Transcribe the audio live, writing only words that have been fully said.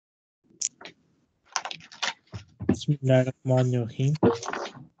Bismillahirrahmanirrahim.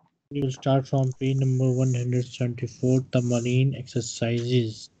 We will start from page number 174, the marine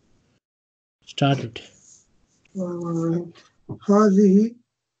exercises. Start it. هذه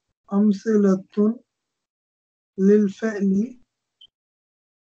أمثلة للفعل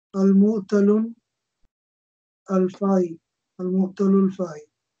المعتل الفاعل.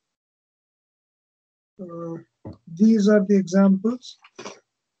 These are the examples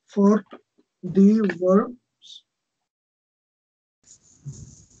for the verbs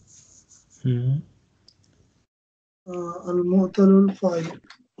المعتل الفاعل,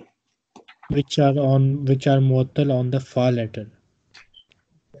 which are mu'tal on the fa letter.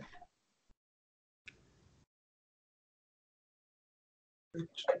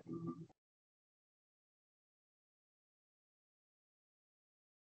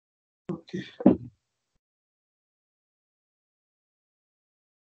 Okay.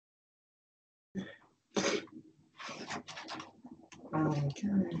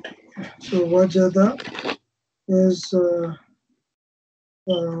 So wajada is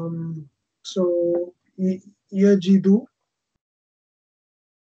so yajidu.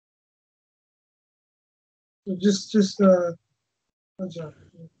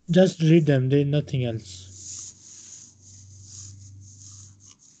 Just read them, there is nothing else.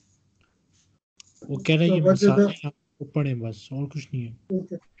 वो कह रहा है ये मसाले आपको पढ़े बस, और कुछ नहीं है.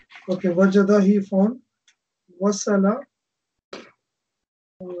 Okay, wajada he found, wasala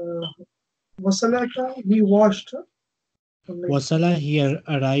ka he washed, wasala he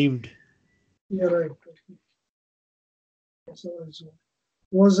arrived. He arrived.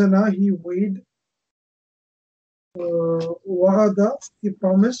 Wazana he weighed. Wa'ada he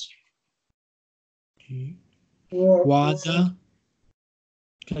promised. वादा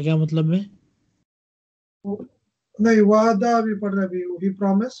का क्या मतलब है? नहीं, वादा अभी पढ़ रहा है. He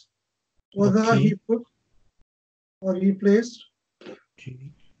promised. Wada Okay. he put or he placed.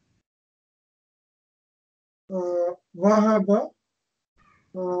 Wahaba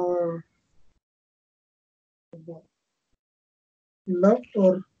loved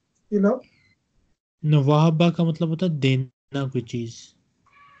or he loved. No, wahaba का मतलब होता है देना कोई चीज.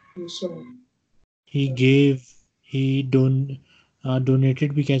 So he gave, he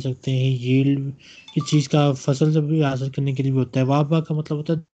donated भी कह सकते हैं. he yield किस चीज का फसल से भी हासिल करने के लिए भी होता है. वहाबा का मतलब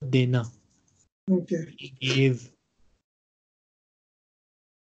होता है देना. Okay. he gave.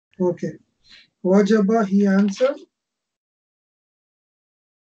 Okay. Wajaba he answered.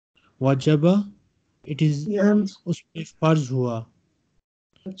 wajaba it is उस पे फर्ज हुआ.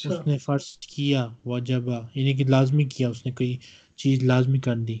 अच्छा. उसने फर्ज किया. वजबा यानी कि लाजमी किया, उसने कोई चीज लाजमी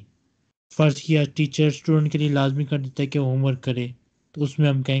कर दी. फर्ज किया टीचर स्टूडेंट के लिए लाजमी कर देता है कि होमवर्क करे, तो उसमें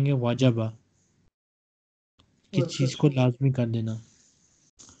हम कहेंगे वाजबा, किस चीज को लाजमी कर देना.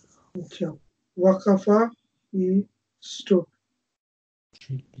 अच्छा. वक़फ़ा he stood.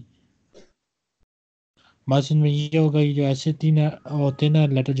 बस इनमें ये होगा कि जो ऐसे तीन होते हैं ना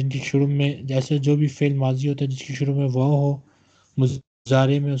लेटर जिनकी शुरू में जैसे जो भी फेल माजी होता है जिसकी शुरू में वाव हो,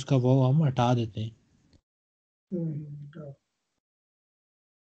 मुजारे में उसका वाव हम हटा देते हैं.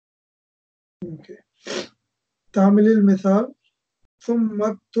 Okay. تعمل المثال ثم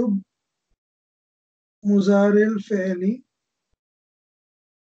اكتب مضارع الفعل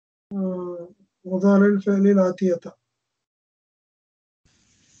الآتية.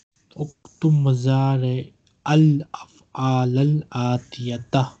 اكتب مضارع الأفعال الآتية.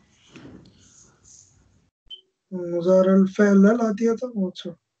 مضارع الفعل الآتية.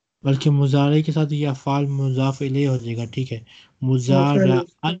 अच्छा. बल्कि मुजारे के साथ ये अफ़ाल मुज़ाफ़ इलैह हो जाएगा. ठीक है. मुजारा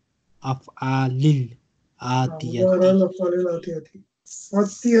अफ़आलिल आतियती.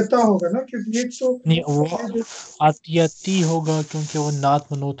 आतियता होगा ना, क्योंकि एक तो नहीं वो आतियती होगा क्योंकि वो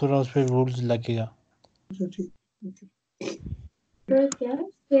नात मनूत हो रहा, उस पर रूल्स लगेगा. क्या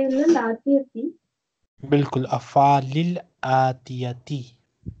फेल आतियती. बिल्कुल अफ़ालिल आतियती.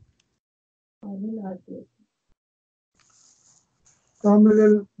 كامل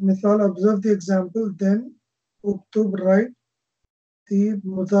المثال observe the example, then اكتب write the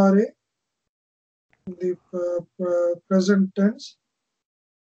مضارع, the present tense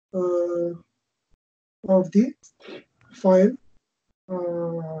of the file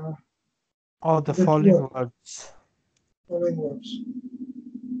of the following words.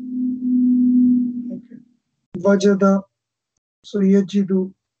 Okay. Wajada, so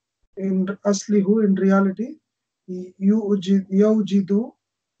yajidu in aslihu, in reality yujidu,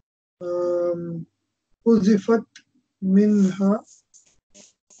 uzifat minha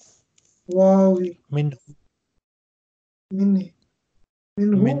wawi minhu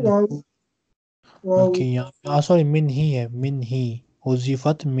Okay, sorry, min ही है, min he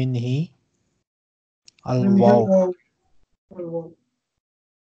उज़िफत min he Then we have الواو. waw. Al-waw.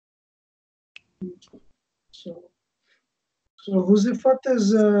 So huzifat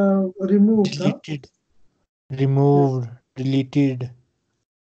is removed, huh? Deleted. Removed. Deleted.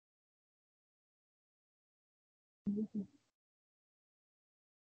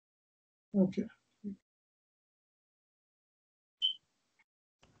 Okay.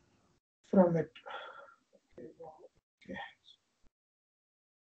 From it. Okay.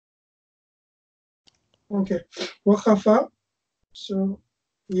 Okay. Waqafa. So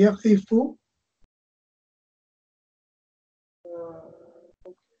yaqifu.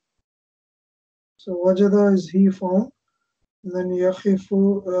 So wajada is he found. And then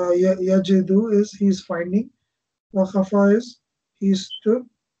yaqifu, yajidu is he's finding. Waqafa is he stood.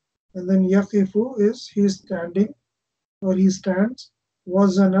 And then yaqifu is he's standing or he stands.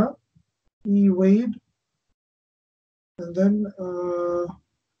 Wazana, he weighed. And then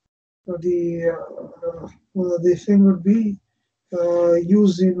the thing would be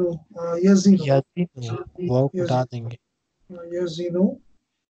yuzinu, yazinu. yazinu. वाव को हटा Yazinu. देंगे. Yazinu.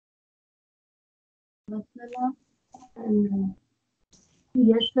 Masala and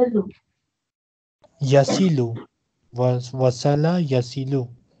yasalu. Yasilu. Wasala yasilu.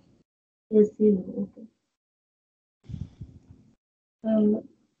 Yasilu. Okay.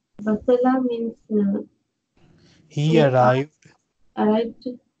 Masala means He arrived. arrived.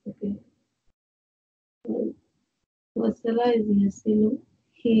 Okay. Masala is yasilu.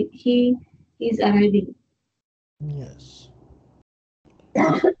 He is arriving. Yes.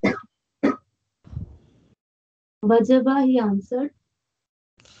 Wajaba, he answered.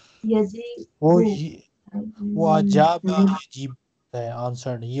 Yaji, वो अजाबा अजीब है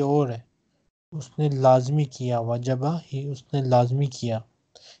answer ये और है. उसने लाजमी किया. वजबा ही उसने लाजमी किया.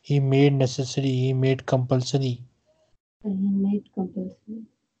 He made necessary. He made compulsory. he made compulsory.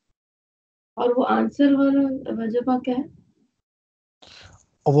 और वो आंसर वाला वजबा क्या है?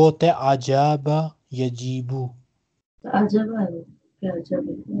 वो होता है अजाबा यजीबू. अजबा है क्या?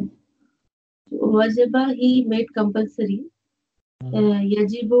 अजबा. Wajaba, he made compulsory.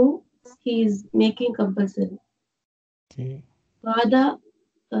 Yajibu, he is making compulsory. Okay. Wada,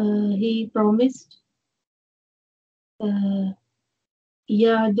 he promised.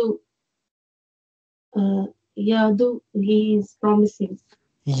 Yadu, Yadu, he is promising.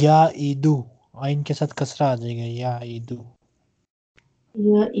 या ईदू. आइन के साथ कसरा आ जाएगा. या ईदू.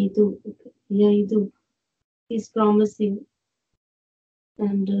 Yaidu, okay. Yaidu, he is promising.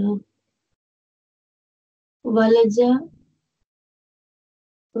 And Walaja,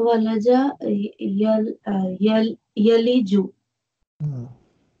 Yaliju.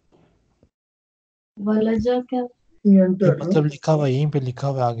 Walaja क्या? He ये entered. मतलब लिखा हुआ है यहीं पे लिखा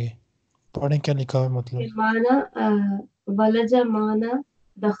हुआ है आगे. पढ़े क्या लिखा हुआ है मतलब. माना वलजा माना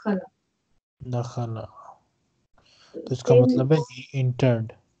दखला. दखला. तो इसका मतलब है he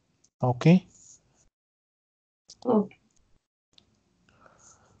entered. Okay. Okay.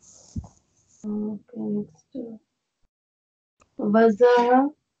 Okay, next. Wazaha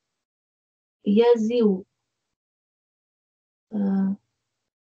yaziu.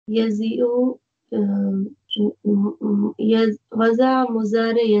 Yaziu. Waza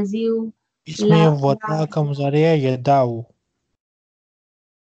muzare yaziu. इसमें वदा का मुजारे है यदाऊ.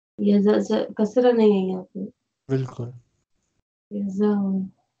 कसरा नहीं है यहाँ पे. बिल्कुल. यजाऊ.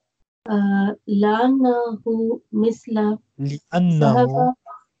 लानहु मिसला लिअन्नहु.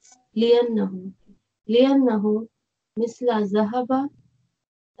 लियन्नहु मिसला ज़हबा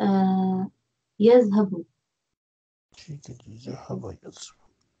यज़हबु. ठीक है जी. ज़हबा यज़हबु.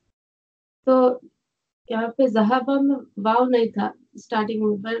 तो यहाँ पे ज़हबा में वाव नहीं था स्टार्टिंग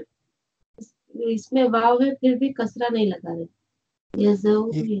में, पर इसमें वाव है फिर भी कसरा नहीं लगा रहे.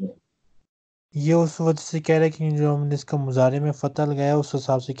 ये उस वजह से कह रहा है कि जो हमने इसका मुजारे में फतह लगाया उस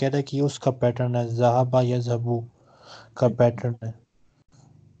हिसाब से कह रहा है कि ये उसका पैटर्न है. ज़हबा यज़हबु का पैटर्न है.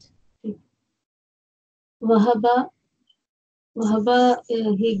 वहबा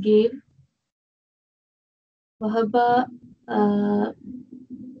he gave. वहबा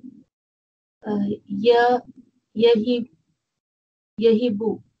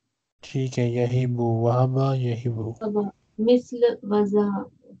यहीबु. ठीक है. यहीबु. वहबा यहीबु. मिस्ल वज़ा.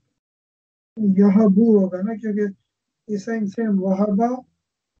 यहबू होगा ना क्योंकि सेम वहाबा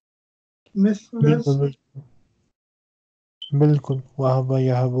मिसलस. बिल्कुल. वहबा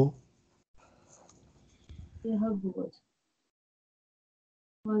यहबु. यहबु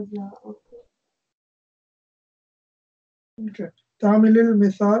वज़ा. Okay. तामिल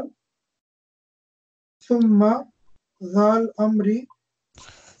मिसाल सुम्मा ज़ाल अमरी.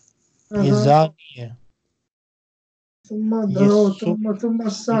 ये जा नहीं है. सुम्मा ये धरो सुग. सुम्मा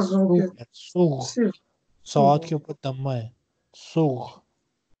साग. ओके. सुग. सिर्फ सवाद के ऊपर दम्मा है, सुग।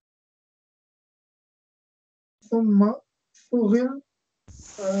 ثم فغل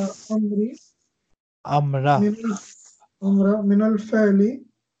أمري अमरा, من الأمر من الفعل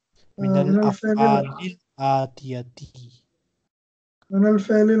मिनल من الفعل अफ़आलिल आतियती। من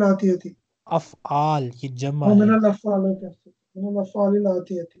الفعل الآتية अफ़आल ये जमा أو है। من الأفعال كافة من الأفعال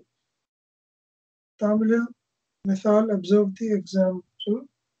الآتية. تعمل المثال observe the example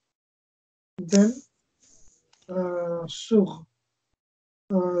then صغ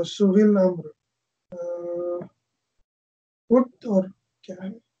صغ الأمر put और क्या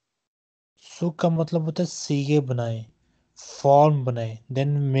है सुग का मतलब होता है सीगे बनाए, फॉर्म बनाए, then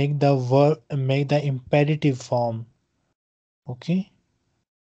make the verb, make the imperative form. Okay,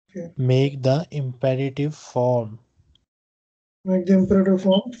 okay. Make the imperative form Make the imperative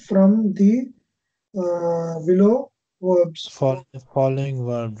form from the below verbs. For the following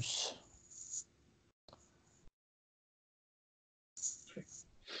verbs.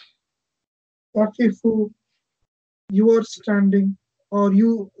 What if you are standing or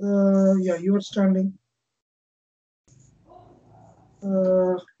you you are standing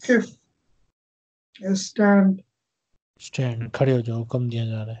if stand stand, खड़े हो जाओ, हुक्म दिया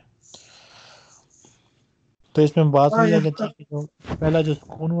जा रहा है। तो इसमें बात لا वही आ जाती है يحتاج कि जो पहला जो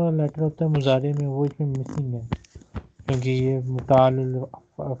सुकून वाला लेटर होता है मुजारे में, वो इसमें मिसिंग है, क्योंकि ये मुताल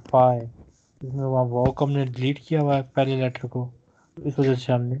फा है, इसमें वहाँ वाव को हमने डिलीट किया हुआ है पहले लेटर को, तो इस वजह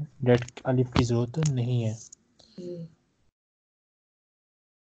से हमने डेट अलिफ की जरूरत नहीं है।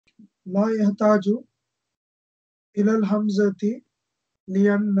 لا يحتاج إلى الهمزة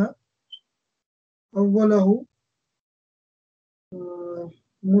لأن أوله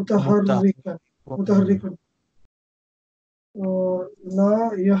متحركا متحركا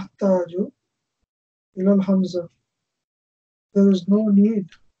لا يحتاج إلى الهمزة. There is no need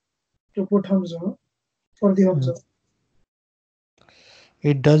to put hamza for the hamza.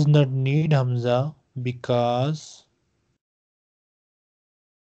 It does not need hamza because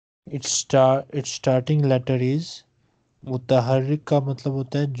its starting letter is मुतहर्रिक का मतलब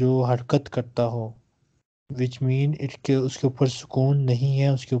होता है जो हरकत करता हो, विच मीन इसके उसके ऊपर सुकून नहीं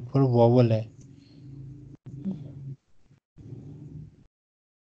है, उसके ऊपर वॉवल है।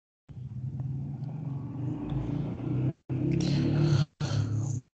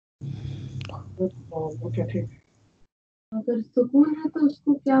 Okay, ठीक है. अगर सुकून है तो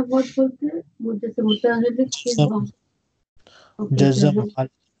उसको क्या वर्ड बोलते हैं, वो जैसे मुतहर्रिक चीज जज़म,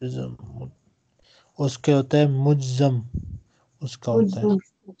 जज़म उसके होता है मुज्जम, उसका होता है।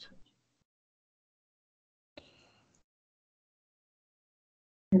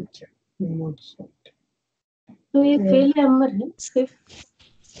 तो ये फेल अमर है सिर्फ।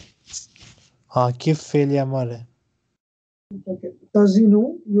 हाँ, किफ फेल अमर है। तज़ीनु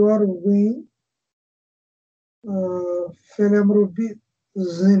you are weighing fail Amar would be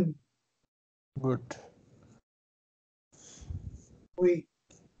zin good. weigh.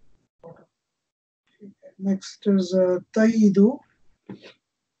 Next is तईदु.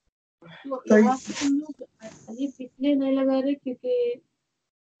 तो यहाँ पे हम लोग अलिफ इसलिए नहीं लगा रहे क्योंकि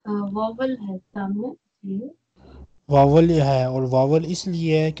वॉवल है सामने, इसलिए वावल है, और वावल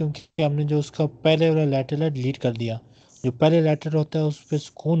इसलिए है क्योंकि हमने जो उसका पहले वाला लेटर है डिलीट कर दिया। जो पहले लेटर होता है उस पर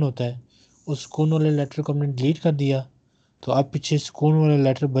सुकून होता है, उस सुकून वाले लेटर को हमने डिलीट कर दिया, तो अब पीछे सुकून वाला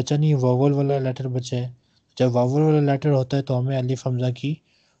लेटर बचा नहीं, वावल वाला लेटर बचा है। जब वावल वाला लेटर होता है तो हमें अलिफ हमजा की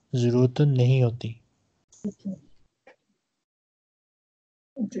ज़रूरत नहीं होती।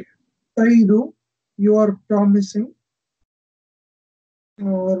 तईदु you are promising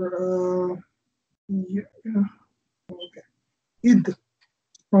or okay. id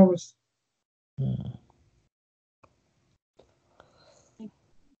promise.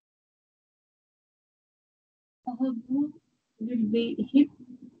 will be hip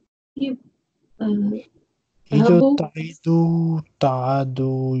ये जो हबू ताइदू,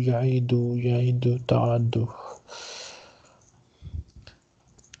 तादू, याइदू, याइदू, तादू,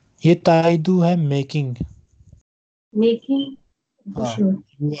 ये ताइदू है मेकिंग। मेकिंग। हाँ,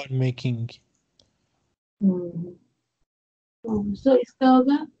 यू आर मेकिंग। सो इसका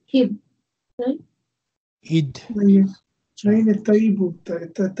होगा हिब, राइट? ईद नहीं तईबू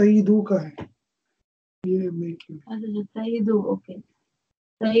तईदू का है ये मेकिंग. अच्छा, तईदू, okay,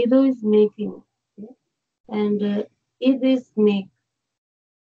 तईदू is making and it is make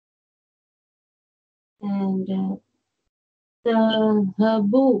and the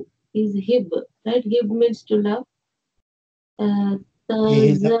habu is hib, right? Hib means to love. ये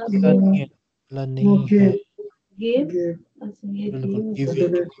हिला हिला नहीं है, हिला नहीं है, give, अच्छा ये बिल्कुल give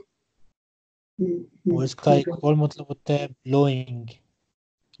गिव इट। और इसका एक और मतलब होता है ब्लोइंग,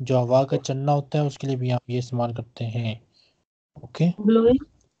 जो हवा का चलना होता है उसके लिए भी आप ये इस्तेमाल करते हैं। ओके। blowing,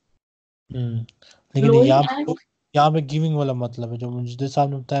 लेकिन blowing and यहाँ पे गिविंग वाला मतलब है, जो मुझे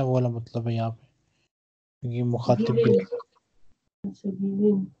सामने होता है वो वाला मतलब है यहाँ पे, क्योंकि मुखातिब भी giving. अच्छा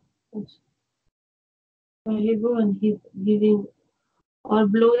giving. अच्छा giving and giving और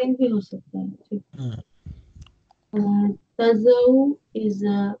blowing भी हो सकता है। ठीक। तज़ऊ is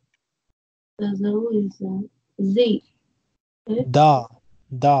z है।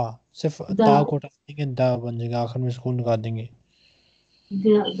 दा सिर्फ दा ता को हटा देंगे, दा बन जाएगा, आखिर में स्कूल लगा देंगे।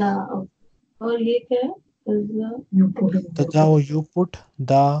 दा और ये क्या है? You put in the तजा वो यू पुट,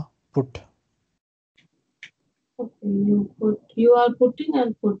 दा put. okay, you are putting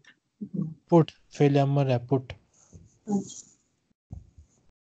and put. Put fail अमर है, पुट। अच्छा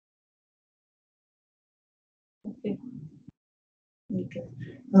okay. Okay.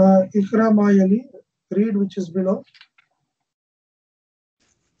 Ikra ma yali, read which is below.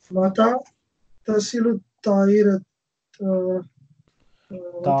 Mata tasilu ta'irat.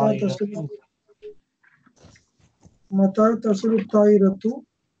 Mata tasilu ta'iratu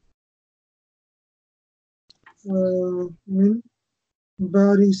min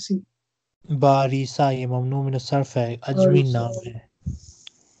barisi. बारिसा ये ममनू मिन Surf है, Azmi Barisa. नाम है।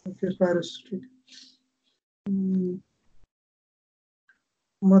 Okay, Paris.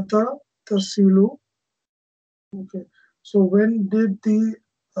 Mata tasilu. Okay. So when did the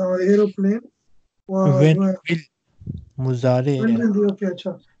aeroplane? When will मुजारे When है। will the okay,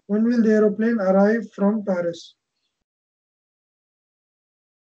 acha. When will the aeroplane arrive from Paris?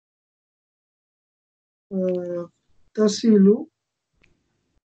 تسيل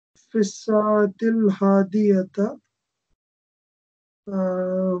في الساعة الحادية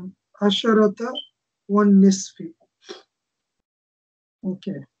عشرة والنصف.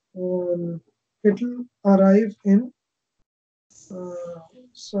 Okay. It will arrive in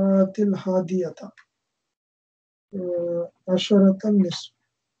الساعة الحادية عشرة النصف.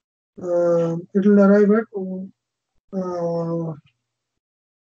 It will arrive at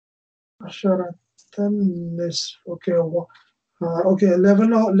عشرة النصف. Okay. Okay.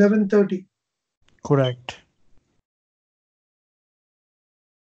 11:30. Correct.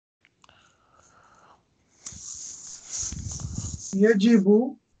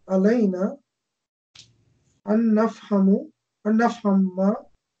 يجب علينا أن نفهم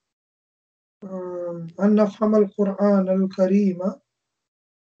القرآن الكريم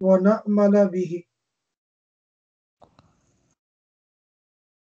ونعمل به.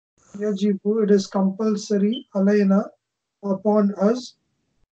 يجب, it is compulsory, علينا, upon us,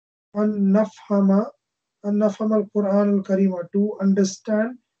 أن نفهم القرآن الكريم, to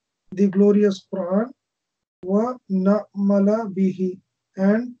understand the glorious Quran, ونعمل به,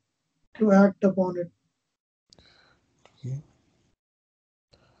 and to act upon it.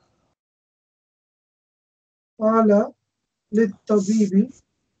 قال للطبيب,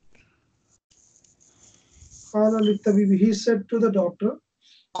 he said to the doctor.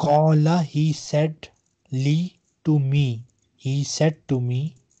 Qala, he said, li to me, he said to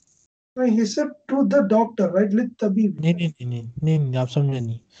me. No, he said to the doctor, right? للطبيب. नहीं, आप समझे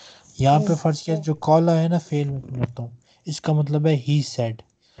नहीं। यहाँ पे फर्ज किया जो कॉला है ना, फेल में करता हूँ, इसका मतलब है ही सेड,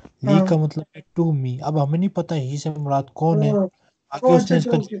 ली का मतलब है टू मी। अब हमें नहीं पता ही से मुराद कौन है, आगे उसने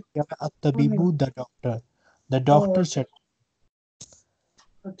इसका किया अत्तबीबू the doctor, the doctor said.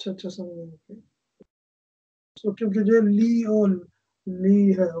 अच्छा समझ। सो क्योंकि जो ली और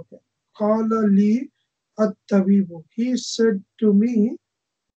ली है, ओके। قال ली अत्तबीबू, he said to me,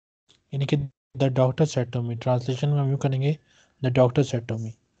 यानी कि the doctor said to me, translation में हम यूँ करेंगे the doctor said to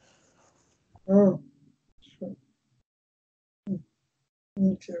me. Okay.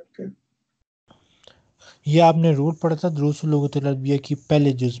 ये आपने रूल पढ़ा था दुरूसुल लुग़तिल अरबिया की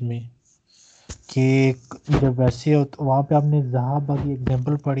पहले जुज में, कि जब वैसे वहाँ पे आपने ज़हाबा की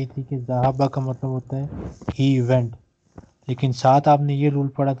एग्जांपल पढ़ी थी कि ज़हाबा का मतलब होता है ही इवेंट, लेकिन साथ आपने ये रूल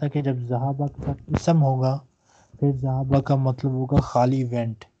पढ़ा था कि जब ज़हाबा के साथ इसम होगा फिर ज़हाबा का मतलब होगा खाली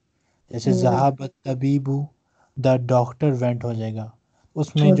इवेंट, जैसे ज़हाबा तबीबू द डॉक्टर वेंट हो जाएगा,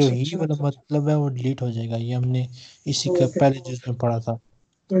 उसमें जो ही वाला मतलब है वो डिलीट हो जाएगा। ये हमने इसी का पहले जुज में पढ़ा था।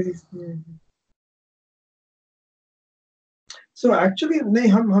 सो एक्चुअली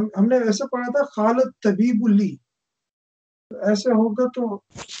नहीं, हमने ऐसा पढ़ा था खालद तबीबुल्ली, ऐसे होगा तो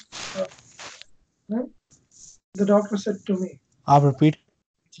the doctor said to me. आप रिपीट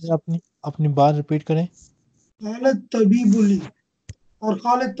अपनी बात रिपीट करें। खालद तबीबुल्ली और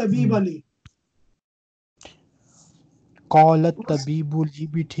खालिद तबीब अली। कौलत तबीबु ली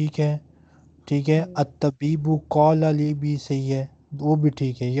भी ठीक है, ठीक है, अतबीबु कौल अली भी सही है, वो भी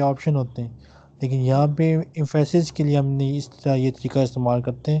ठीक है, ये ऑप्शन होते हैं। लेकिन यहाँ पे एम्फेसिस के लिए हमने इस तरह ये तरीका इस्तेमाल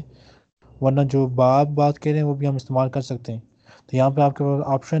करते हैं, वरना जो बात कह रहे हैं वो भी हम इस्तेमाल कर सकते हैं। तो यहाँ पे आपके पास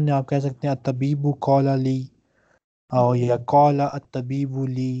ऑप्शन है, आप कह सकते हैं अतबीबु कौला ली और या कौला अतबीबु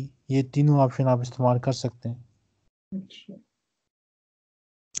ली, ये तीनों ऑप्शन आप इस्तेमाल कर सकते हैं। अच्छा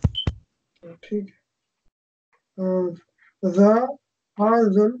ठीक है। ذا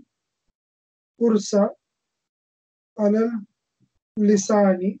هذا القرص على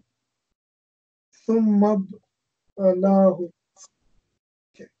اللسان ثم ابلاه.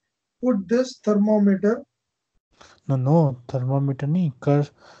 Put this thermometer. No thermometer नहीं कर,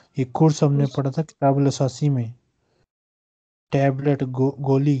 ये कोर्स हमने पढ़ा था किताब असासी में, टैबलेट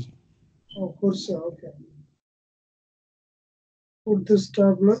गोली। Oh, Kursa, okay. Put this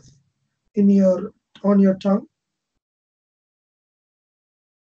tablet on your tongue.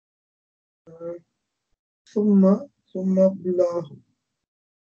 ثم ابلاه.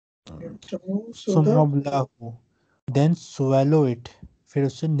 Your tongue so that then swallow it, फिर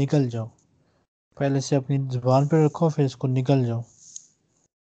उससे निकल जाओ। पहले से अपनी जुबान पे रखो, फिर इसको निकल जाओ।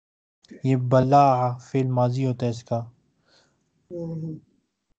 ये बला फिल माजी होता है इसका।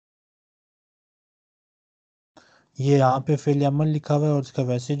 ये यहाँ पे फिल अमल लिखा हुआ है और इसका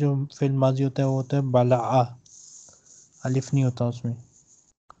वैसे जो फिल माजी होता है वो होता है बला, अलिफ नहीं होता उसमें।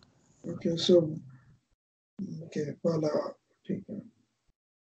 okay, so okay, bala, ठीक है।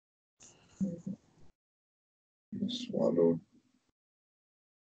 Swallowed.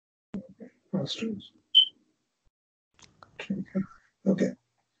 Nostrils. Okay.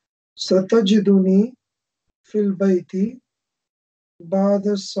 ستجدني في البيت بعد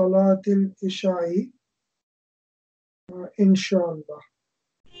صلاة العشاء إن شاء الله.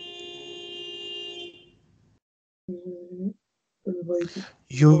 في البيت.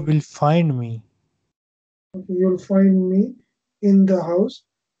 You will find me. Okay, you'll find me in the house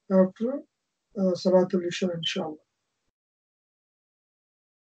after Salatul Isha, inshallah.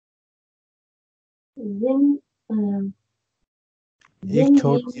 एक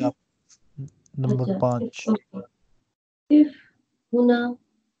छोड़ दिया, नंबर 5। सिर्फ हुना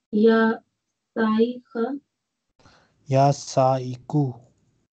या साइखा या साइकू,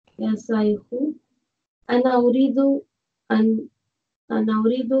 या साइखू अना उरीदु अन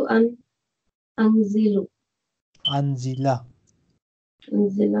अंजिलु Anjila.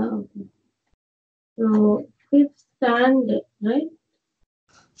 Anjila. Okay. So fifth stand, right?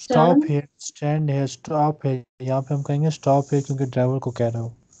 Stop है, स्टैंड है, स्टॉप है। यहाँ पे हम कहेंगे स्टॉप है क्योंकि ड्राइवर को कह रहा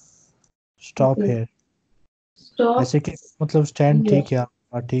हो स्टॉप Okay. है। Stop ऐसे कि मतलब स्टैंड here. ठीक है,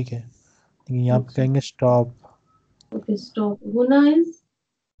 हाँ ठीक है, लेकिन यहाँ पे कहेंगे stop Okay, stop. Huna is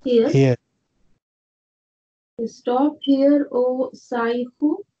here. Here. Stop here, oh Saihu,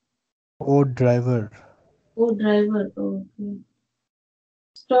 O driver. oh driver. Okay.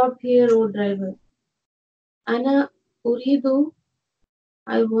 Stop here, oh driver. Ana uridu,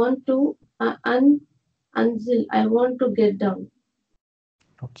 I want to unzil, I want to get down.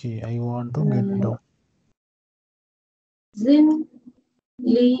 Okay, I want to get down. Zin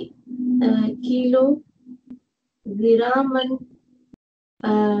li kilo giraman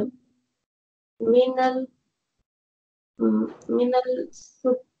minal minal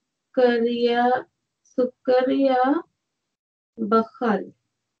sukariya bakhal.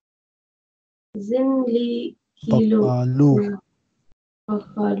 Zin li kilo बकालू।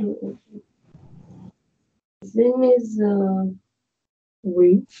 bakhalu. Zin is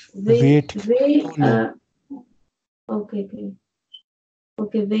weight. Wait Weight. तोलो। Okay.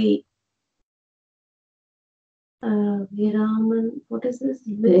 Okay, weight. Giraman. What is this?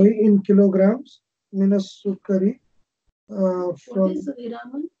 Weigh in kilograms. Minus sukari. What is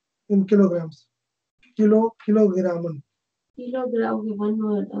giraman? In kilograms. Kilograman. Kilogram. Okay, one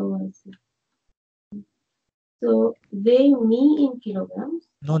word. Oh, I see. So weigh me in kilograms.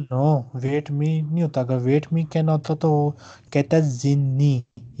 No wait मी नहीं होता। अगर wait मी कहना होता तो वो कहता है जिन्नी,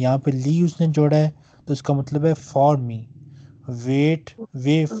 यहाँ पे ली उसने जोड़ा है तो इसका मतलब है for me. Wait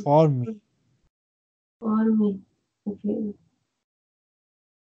way for me. For me. Okay.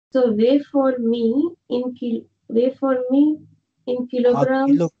 So weigh for me in weigh for me in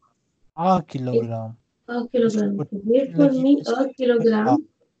kilograms. Kilogram. A kilogram. उसको Weigh for लगी me a इसलिए kilogram.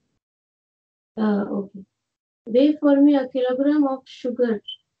 Okay. Weigh for me a kilogram of sugar.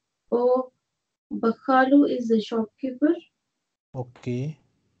 Oh, Bakhalu is the shopkeeper. Okay.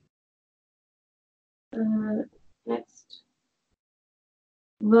 Next.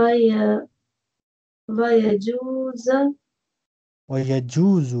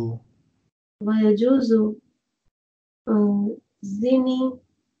 ويجوز ويجوز زني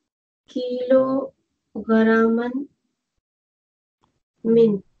كيلو غراما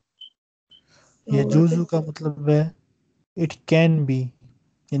من यजूजू का मतलब है it can be,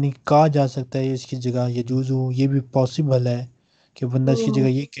 यानी कहा जा सकता है इसकी जगह यजूजू, ये भी पॉसिबल है कि बंदा इसकी जगह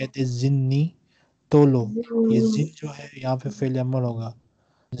ये कहते जिन्नी तोलो। ये जिन जो है यहाँ पे फेल अमल होगा,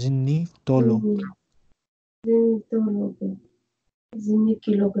 जिन्नी तोलो। जिन तो लोग जिन्नी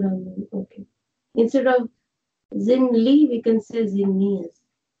किलोग्राम में, okay. Instead of zinli, we can say zinni.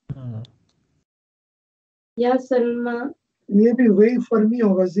 या सलमा, ये भी वही फर्मी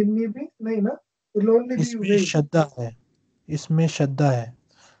होगा, जिन्नी भी नहीं ना, लोनली भी इसमें वही। शद्दा है, इसमें शद्दा है।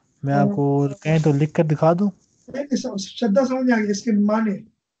 मैं हाँ। आपको कहें तो लिख कर दिखा दूं। श्रद्धा समझ में आ गई, इसके माने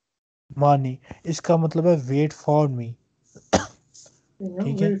मानी, इसका मतलब है वेट फॉर मी।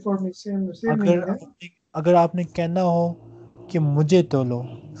 ठीक है, wait for me, same same अगर मीनिंग है। अगर आपने कहना हो कि मुझे तोलो,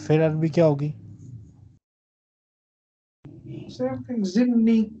 फिर अरबी क्या होगी? सेम थिंग,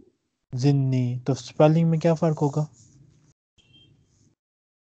 जिन्नी। जिन्नी। तो स्पेलिंग में क्या फर्क होगा?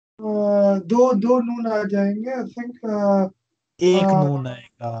 दो दो नून आ जाएंगे, आई थिंक। एक नून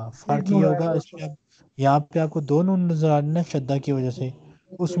आएगा, एक फर्क ये नून होगा आएगा, अच्छा। इसमें। यहाँ पे आपको दो नून नजर आ रहे हैं ना शद्दा की वजह से,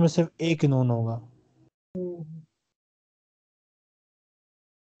 उसमें सिर्फ एक नून होगा।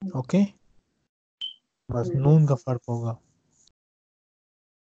 ओके, बस नून का फर्क होगा।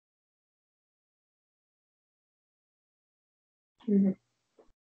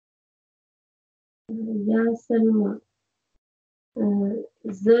 या सलमा,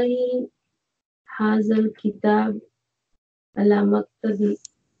 ज़ई हाज़ल किताब अला मक्तबी,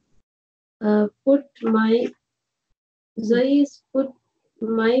 put my, ज़ई put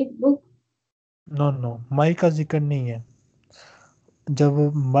my book. No no, माई का जिक्र नहीं है। जब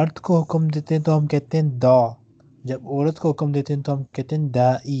मर्द को हुक्म देते हैं तो हम कहते हैं दा, जब औरत को हुक्म देते हैं तो हम कहते हैं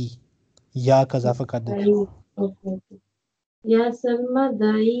दाई, या का इजाफा कर देते हैं। ओके, या सलमा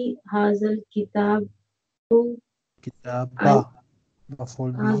दाई हाज़ल किताब, किताबा,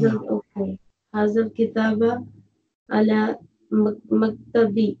 मफूल बिही। हाज़ल, ओके, हाज़ल किताबा अला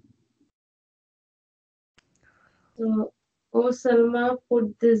मक्तबी। So, oh Salma,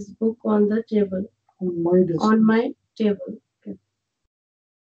 put this book on the table, on my table. Okay.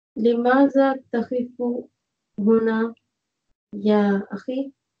 लिमाज़ा तख़िफ़ु हुना या अख़ी,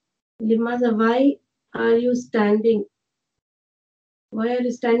 लिमाज़ा, why are you standing? Why are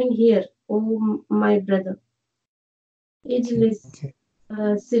you standing here, oh my brother? Ijlis, Okay.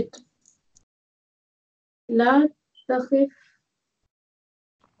 sit. La तख़िफ़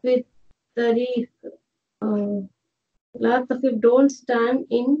fee तरीक़, La तख़िफ़, don't stand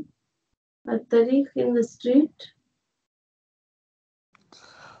in a तरीक़, in the street.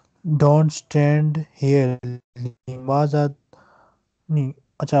 Don't stand here, लिमाजा नहीं,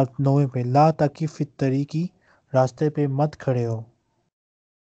 अच्छा नौवे पे, ला ताकि फिर तरीकी, रास्ते पे मत खड़े हो।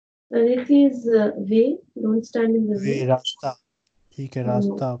 तरीक़ is way, don't stand in the way way. रास्ता, ठीक है, Oh,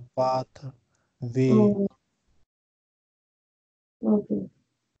 रास्ता, पाथ, वे। oh, okay.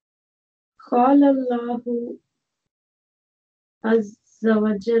 قال الله عز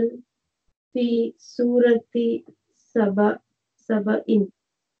وجل في سورة سبأ.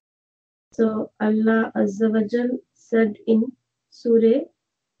 So Allah Azza wa Jal said in Surah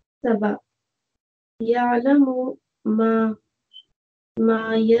Saba, يعلم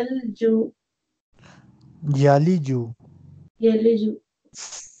ما यालीजू, يلج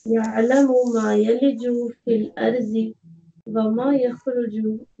يعلم ما يلج في الأرض وما يخرج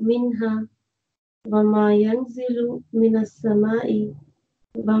منها وما ينزل من السماء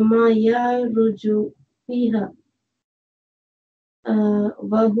وما يعرج فيها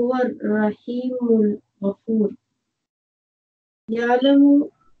وهو الرحيم الغفور. يعلم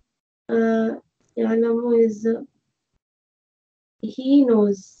يعلم is he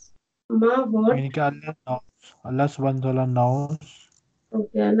knows. Ma what? यानी कि अल्लाह knows, अल्लाह सुब्हान तआला knows।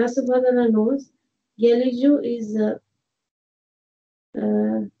 Okay, Allah subhanahu wa ta'ala knows. Yaliju is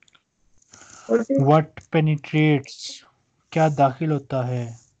what is what penetrates, क्या दाखिल होता है,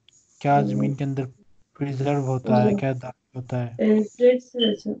 क्या जमीन के अंदर प्रिजर्व होता है, क्या दाखिल होता है।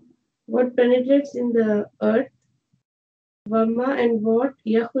 penetrates, what penetrates in the earth, Vama, and what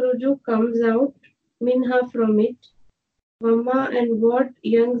Yakhruju comes out minha from it, Vama, and what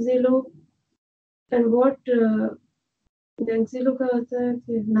Yangzilu, and what Yangzilu का होता है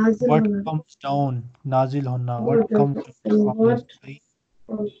कि नाजिल व्हाट होना, कम्स डाउन, नाजिल होना, what what comes and from the what, sky.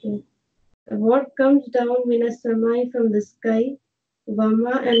 okay, what comes down minas samai, from the sky,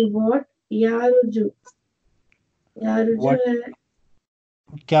 Vama, and what Yaruju, Yaruju what, है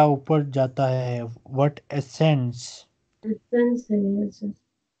क्या ऊपर जाता है, व्हाट एसेंस। essence है, अच्छा,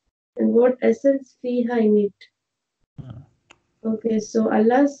 and what essence fiha in it. Okay, so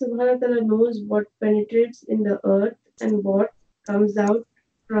Allah subhanahu wa ta'ala knows what penetrates in the earth and what comes out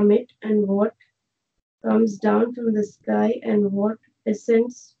from it and what comes down from the sky and what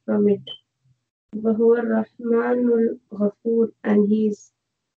ascends from it. وَهُوَ الرَّحْمَنُ الْغَفُورُ, and he is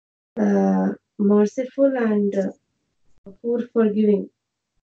merciful and forgiving.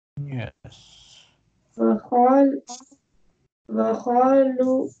 Yes.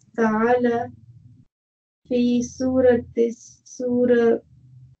 وقالوا تعالى في سورة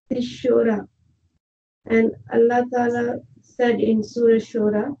الشورى, and Allah Ta'ala said in Surah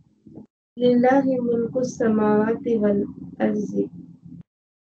Shura, لله ملك السماوات والأرض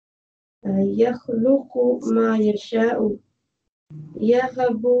يخلق ما يشاء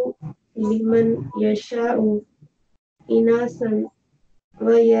يهب لمن يشاء إناثا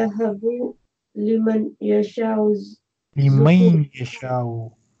ويهب لمن يشاء لمن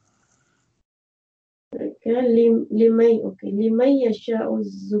يشاء. لمن يشاء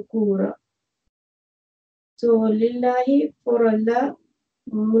الذكور. So lillahi, for Allah,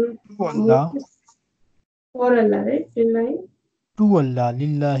 mulk, Allah. for Allah, right? Lillahi, To Allah,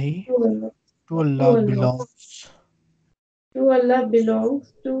 lillahi, to Allah, to Allah belongs to Allah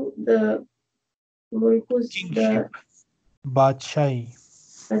belongs to the mulkus, the kingship, Badshai.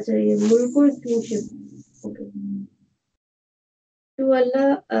 mulkus kingship. Okay. To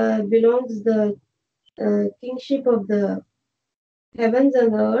Allah belongs the kingship of the heavens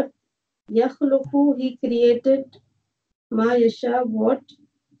and the earth. Yakhluqu, he created ma yasha, what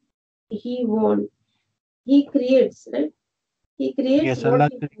he wants. He creates, right? He creates Yes, what Allah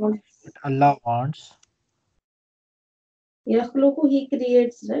he creates wants. what Allah wants. Yakhluqu, he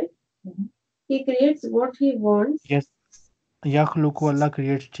creates, right? He creates what he wants. Yes, Yakhluqu, Allah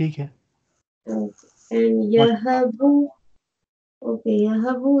creates, ठीक है. And Yahabu, okay,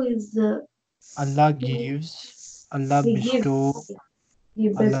 Yahabu is Allah gives, Allah he gives, bestows, he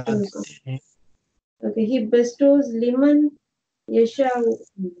Allah bestows. देते हैं. Okay, he bestows liman yashau.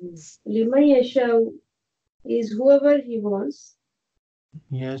 Liman yashau is whoever he wants.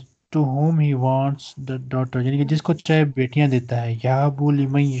 Yes, to whom he wants the daughter, यानी कि जिसको चाहे बेटियां देता है. याबू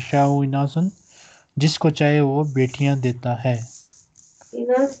लिमन यशाउ इनासन, जिसको चाहे वो बेटियां देता है.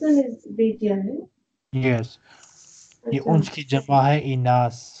 Inasan is बेटियां है. Yes, ये अच्छा. उसकी जमा है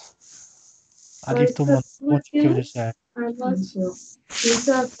इनास. और अलिफ तो इसका मजमून की वजह से है.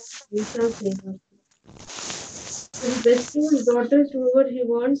 So he bestows daughters to whoever he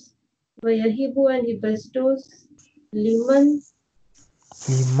wants. Vayahibu, and he bestows liman.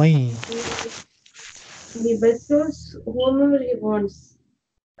 लिमन, He bestows whomever he wants.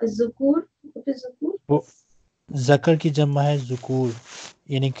 A zukur, what is zukur? वो जकर की जमा है जुकूर,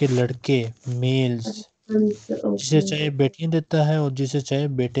 यानी कि लड़के, मेल्स. जिसे चाहे बेटियां देता है और जिसे चाहे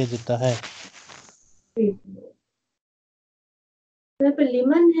बेटे देता है. यहाँ पे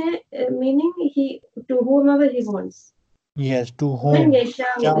लिमन है, meaning he to whomever he wants. Yes, to Liman whom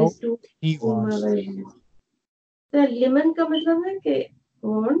yasha'u is to he wants. whomever he wants. तो लिमन का मतलब है कि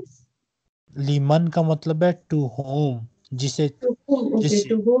wants. लिमन का मतलब है to whom, जिसे, To whom, okay, जिसे.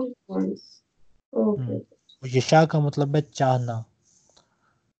 to whom he wants. Okay. यशा का मतलब है चाहना,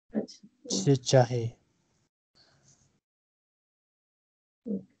 अच्छा. जिसे चाहे.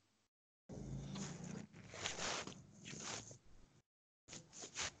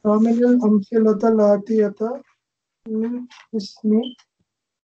 عامل الأمثلة الآتية من اسم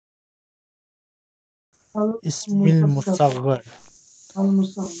इस्मिल मुसग्गर.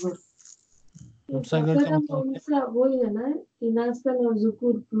 المصغر. मुसग्गर का मतलब है वही है ना, इनासन और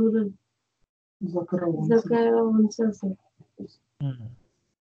जुकूर प्लूरल. ذكر ज़कार और उनसा से.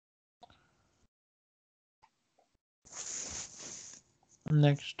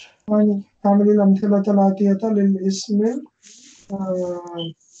 नेक्स्ट. عامل الأمثلة الآتية للاسم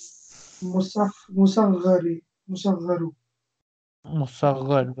مصغر.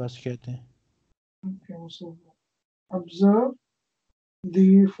 मुसग्गर बस कहते हैं. Okay, so observe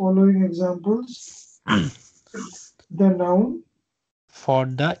the following examples. The noun for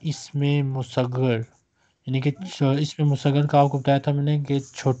the इसमें मुसग्गर, यानी कि इसमें मुसग्गर का आपको बताया था मैंने कि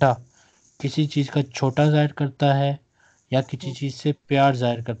छोटा, किसी चीज़ का छोटा जाहिर करता है या किसी चीज़ से प्यार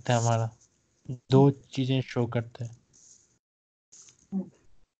जाहिर करता है. हमारा दो चीज़ें शो करते हैं.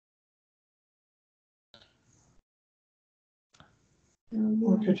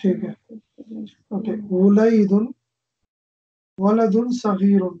 okay, ठीक है. Okay, वुलैदुन, waladun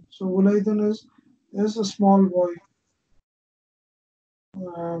saghirun. So wulaydun is a small boy.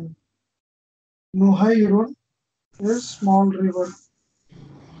 Nuhayrun is small river.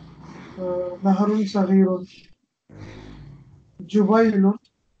 Naharun saghirun. Jubailun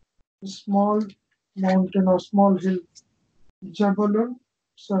is small mountain or small hill. Jabalun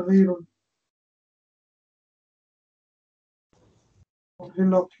saghirun, or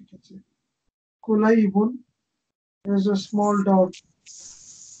hillock, you can say. Kulaybun is a small dog.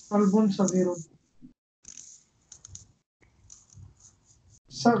 Kalbun sagirun.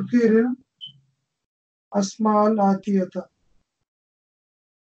 Sagiril asmal atiyata.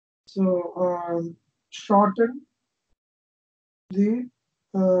 So shorten the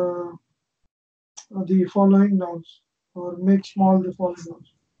following nouns, or make small the following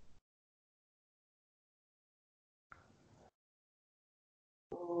nouns.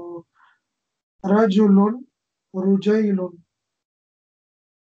 Rajulun rujailun.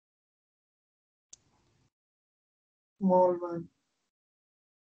 Small man.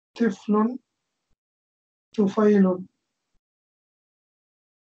 Tiflun tufailun.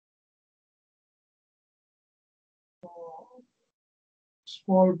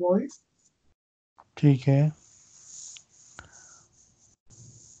 Small boy. ठीक है.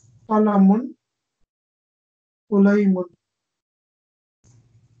 Qalamun ulaymun.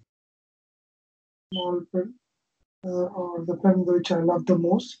 Small pen, or the pen which I love the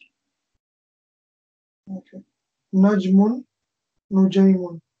most. Okay. Najmun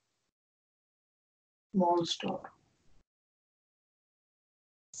nujaymun. Small star.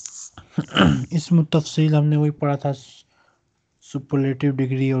 इसमें तफसील हमने वही पढ़ा था, superlative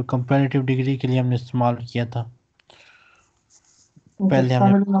degree और comparative degree के लिए हमने इस्तेमाल किया था. पहले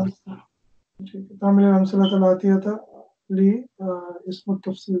हमने तामिल अमसलत आतियता ली इसमें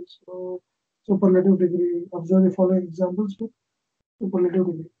तफसील. So superlative degree. Observe the following examples with superlative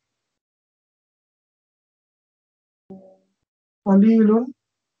degree. Qalilun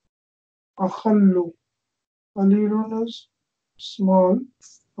akhallu. Qalilun is small.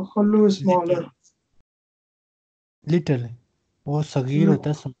 Akhallu is smaller. Little है, वो सगीर होता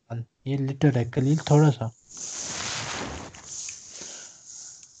है स्मॉल, ये लिटिल है, कलील थोड़ा सा.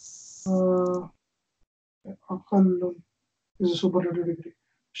 Akhallu is a superlative degree.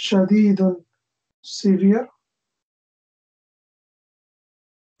 Shadidun severe.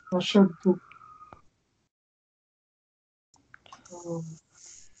 Ashaddu.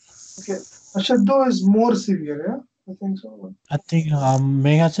 Okay. Ashaddu is more severe, yeah? I think so. I think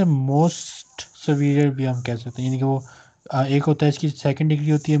मेरे ख्याल से मोस्ट सवियर भी हम कह सकते हैं, यानी कि वो एक होता है इसकी सेकंड डिग्री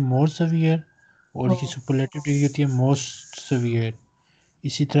होती है मोर सवियर, और इसकी सुपरलेटिव डिग्री होती है मोस्ट सवियर.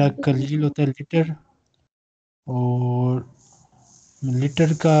 इसी तरह कलील होता है लिटर, और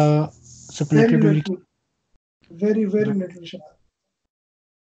लिटर का सुपरलेटिव डिग्री Very little शायद.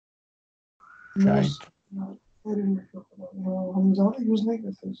 Very little. हम ज़्यादा यूज नहीं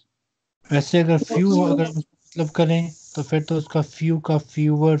करते. वैसे अगर फ्यू अगर मतलब करें तो फिर तो उसका फ्यू का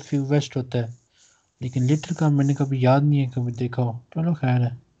फ्यूवर फ्यूवेस्ट होता है, लेकिन लिटर का मैंने कभी याद नहीं है कभी देखा हो. चलो खैर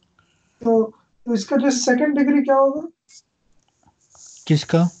है. तो इसका जो सेकंड डिग्री क्या होगा?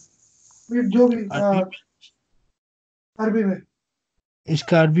 किसका? जो भी अरबी में.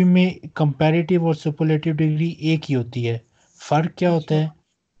 इसका अरबी में कंपैरेटिव और सुपरलेटिव डिग्री एक ही होती है. फ़र्क क्या होता है,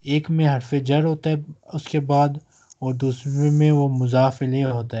 एक में हरफ जर होता है उसके बाद, और दूसरे में वो मुज़ाफ इलैह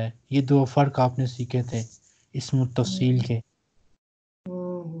होता है. ये दो फ़र्क आपने सीखे थे इसमें तफसील के,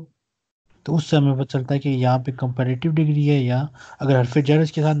 तो उससे हमें पता चलता है कि यहाँ पे कंपैरेटिव डिग्री है, या अगर हरफ जर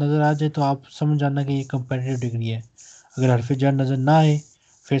इसके साथ नज़र आ जाए तो आप समझ जाना कि ये कंपैरेटिव डिग्री है. अगर हरफ जर नज़र ना आए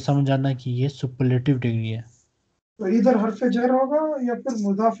फिर समझ जाना कि ये सुपरलेटिव डिग्री है. तो इधर हरफ जर होगा या फिर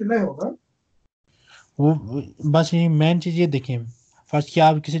मुज़ाफ इलैह होगा? वो बस ये मेन चीज़ ये देखें, फर्स्ट कि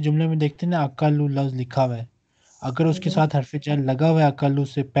आप किसी जुमले में देखते हैं ना अकालू लफ्ज़ लिखा हुआ है, अगर उसके साथ हरफ जर लगा हुआ है अकालू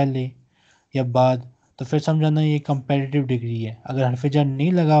से पहले या बाद तो फिर समझाना ये कंपैरेटिव डिग्री है. अगर हरफ जर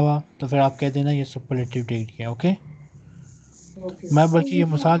नहीं लगा हुआ तो फिर आप कह देना ये सुपरलेटिव डिग्री है. ओके. मैं बल्कि ये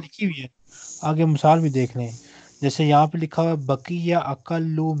मिसाल लिखी हुई है, आगे मिसाल भी देख लें. जैसे यहाँ पे लिखा हुआ है बकिया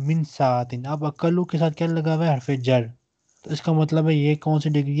अकल्लु मिन सातिन. अब अकल्लु के साथ क्या लगा हुआ है हरफ जर, तो इसका मतलब है ये कौन सी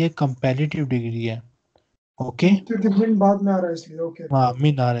डिग्री है, कंपैरेटिव डिग्री है. ओके. क्योंकि मिन बाद में आ रहा है इसलिए. ओके. हाँ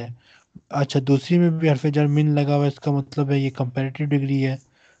मिन आ रहा है. अच्छा दूसरी में भी हरफ जर मिन लगा हुआ है, इसका मतलब है ये कंपैरेटिव डिग्री है.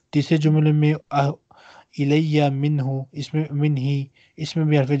 तीसरे जुमले में इलैया मिन हो, इसमें मिन ही, इसमें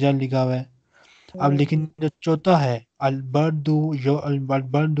भी हरफ जर लिखा हुआ है. अब लेकिन जो चौथा है अलबर्दुल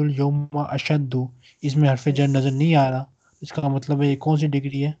यौमा अशद्दु, इसमें हरफ जर नजर नहीं आ रहा, इसका मतलब है ये कौन सी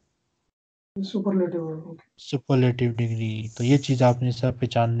डिग्री है, सुपरलेटिव है. ओके. Superlative degree. तो ये चीज आपने सब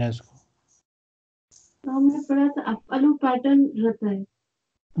पहचानना है इसको. तो हमने पढ़ा था अफअलु पैटर्न रहता है.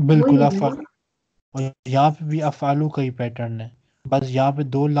 बिल्कुल अफअल, और यहाँ पे भी अफआलू का ही पैटर्न है, बस यहाँ पे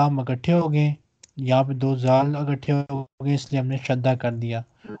दो लाम इकट्ठे हो गए, यहाँ पे दो जाल इकट्ठे हो गए, इसलिए हमने शद्दा कर दिया,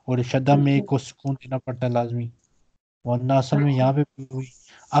 और शद्दा में एक को सुकून देना पड़ता है लाजमी, वरना असल में यहाँ पे हुई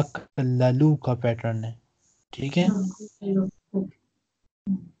अकललू का पैटर्न है. ठीक है,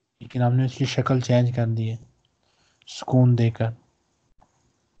 लेकिन हमने इसकी शक्ल चेंज कर दी है सुकून देकर.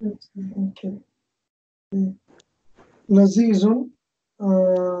 Okay. Lazizun,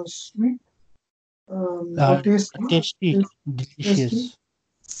 sweet or tasty. tasty, Tasty. delicious.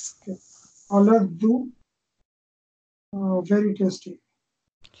 Okay. Aladdu, very tasty.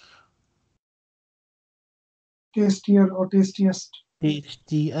 Tastier or tastiest.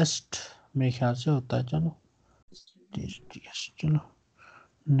 Tastiest मेरे ख्याल से होता है. चलो tastiest. चलो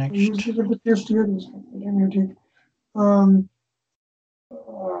next. Usually the tastier is yadayk.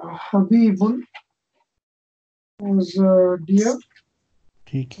 Habibun is dear.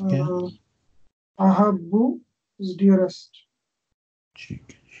 ठीक है. Ahabbu is dearest. ठीक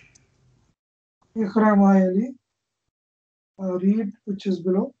है. Iqra ma'ali, read which is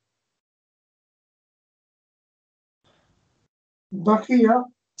below. Baqiya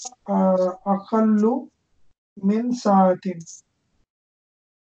aqallu min sa'atin.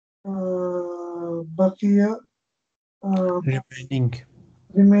 Baqiya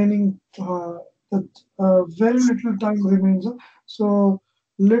remaining. that very little time remains. So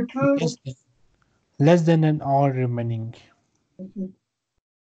little. Less than an hour remaining. Okay.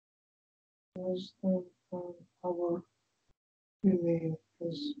 Less than an hour remains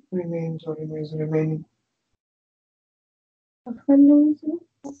remaining.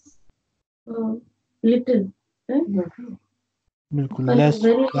 Little. बिल्कुल. Less.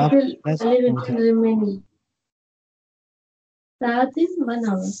 Very less little remaining. That is 1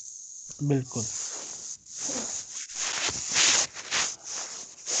 hour. बिल्कुल.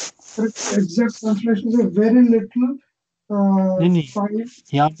 Exact translation is very little. नहीं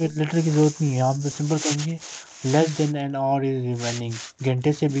यहाँ पे letter की जरूरत नहीं है. यहाँ पे सिंपल कहेंगे less than an hour is remaining.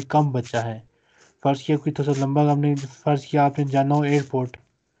 घंटे से भी कम बचा है. फर्ज किया कोई थोड़ा सा लंबा काम नहीं. फर्ज किया आपने जाना हो एयरपोर्ट.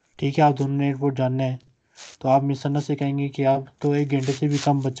 ठीक है, आप दोनों ने एयरपोर्ट जाना है तो आप मिसन्ना से कहेंगे कि आप तो 1 घंटे से भी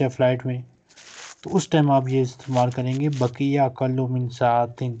कम बचा है फ्लाइट में. तो उस टाइम आप ये इस्तेमाल करेंगे बकिया अक़ल्लु मिन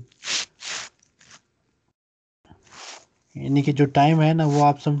साअतिन. यानी कि जो टाइम है ना वो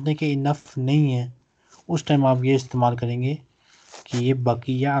आप समझने के इनफ नहीं है. उस टाइम आप ये इस्तेमाल करेंगे कि ये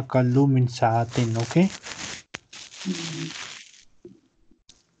बकिया अक़ल्लु मिन साअतिन. ओके.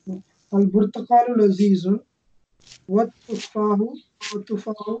 البرتقال لذيذ والتفاح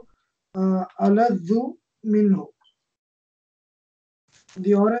ألذ منه.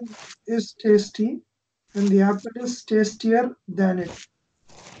 The orange is tasty and the apple is tastier than it.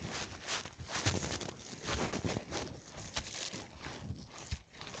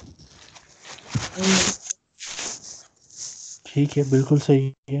 ठीक है, बिल्कुल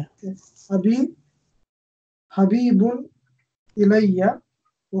सही है. अभी हबीबुन इलैया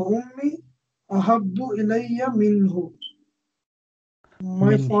व उम्मी अहब्बु इलैया मिन्हु.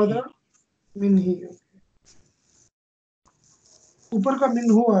 My father मिन्ही. ऊपर का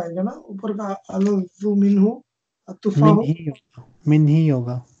मिन्हु आएगा ना, ऊपर का अलज़ु मिन्हु अतुफाहु मिन ही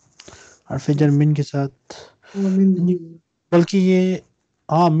होगा और फिर जब मिन के साथ बल्कि ये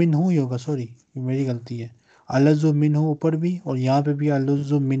हाँ मिन ही होगा. सॉरी, ये मेरी गलती है. अलज़ु मिन हो ऊपर भी और यहाँ पे भी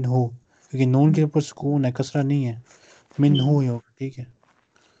अलज़ु मिन हो, क्योंकि नून के ऊपर सुकून है, कसरा नहीं है. मिन ही होगा. ठीक है.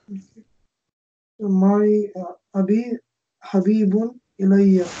 My अभी हबीबुन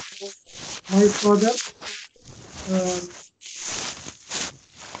इलैया. My father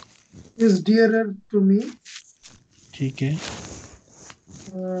is dearer to me. ठीक है.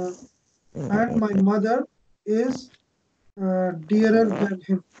 And my mother is dearer than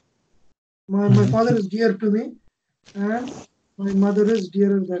him. My father is dear to me and my mother is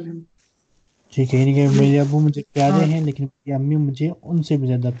dearer than him. ठीक है. यानी कि मेरे अबू मुझे प्यारे हैं लेकिन मेरी अम्मी मुझे उनसे भी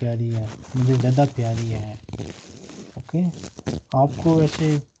ज़्यादा प्यारी है, मुझे ज़्यादा प्यारी है. ओके. आपको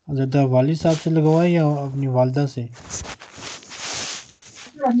वैसे ज़्यादा वालिद साहब से लगवाए या अपनी वालदा से?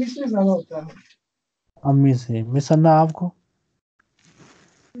 अम्मी से ज़्यादा होता है. अम्मी से. मिसन्ना आपको?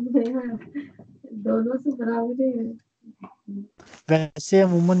 दोनों से बराबर है. वैसे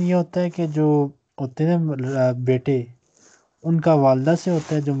अमूमन ये होता है कि जो होते हैं ना बेटे, उनका वालदा से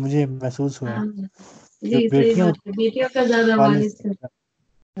होता है, जो मुझे महसूस हुआ है. जो जी सही बात है. बेटियों का ज़्यादा वालिद से होता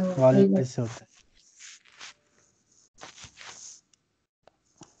है.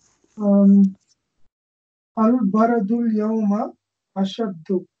 Al-baradul yawma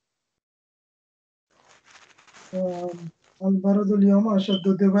ashaddu. Al-baradul yawma ashaddu.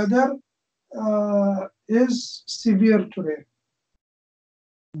 The weather is severe today.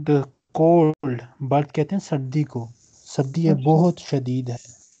 The cold, board कहते हैं सर्दी को. सर्दी है बहुत शदीद है.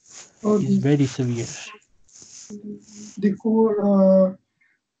 Is very severe. The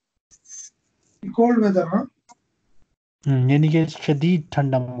cold weather, हाँ. यानी कि शदीद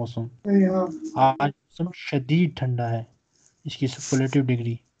ठंडा मौसम. हाँ. आज मौसम शदीद ठंडा है. इसकी सुपरलेटिव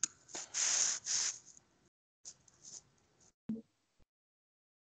डिग्री.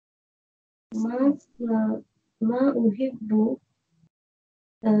 ما ما أحب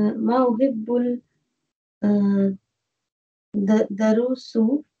ما أحب الدروس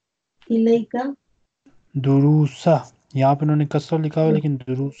إليك. दुरूसा, यहाँ पे उन्होंने कसर लिखा हुआ लेकिन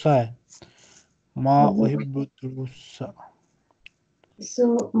दुरूसा है। मा उहिब्बु दुरूसा। So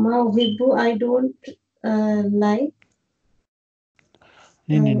ما أحب I don't like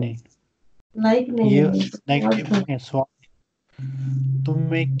नहीं नहीं नहीं, like ये नहीं नेगेटिव नहीं है सवाल।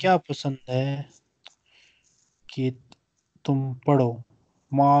 तुम्हें क्या पसंद है कि तुम पढ़ो?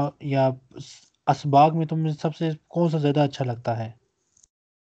 माँ या असबाग में तुम्हें सबसे कौन सा ज्यादा अच्छा लगता है?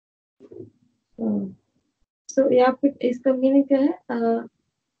 So यहाँ पे इसका मीनिंग क्या है?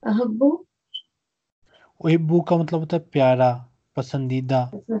 अहब्बू उहिब्बु का मतलब होता है प्यारा, पसंदीदा।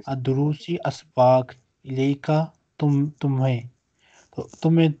 अदरूसी असबाग इलेका, तुम्हें। तो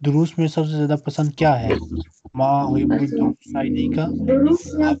तुम्हें दुरूस में सबसे ज्यादा पसंद क्या है? माँ उहिब्बु दुरूसा इलेका। दुरूस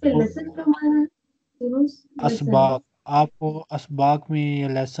यहाँ पे आपको लेसन का माना है। दुरूस लेसन। असबाग, आपको असबाग में या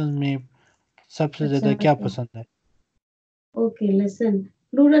लेसन में सबसे ज्यादा क्या अच्छा पसंद है? ओके लेसन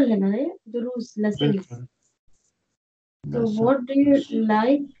प्लूरल है ना ये दुरूस लेसन. बिल्कुल। So what do you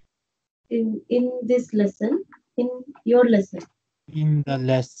like in this lesson, in your lesson? In the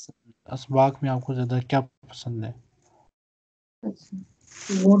lesson, असबाग में आपको ज्यादा क्या पसंद है? अच्छा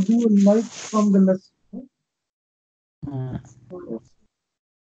What do you like from the lesson?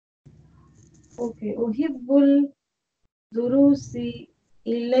 Okay उहिब्बुल दुरूसी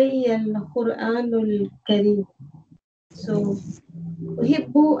इलैयल कुरआनुल Karim. So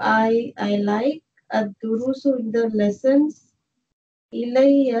uhibbu I like ad-durusu in the lessons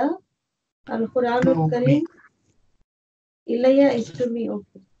ilayya al-Quranul To me, Kareem. Ilayya is to me,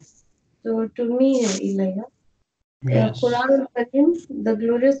 okay. So to me है ilayya. yes. Quranul Kareem, the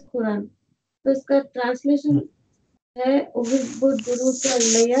glorious Quran. तो इसका translation है uhibbu durusa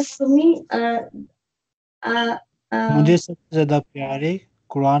ilayya. To me, मुझे सबसे ज्यादा प्यारे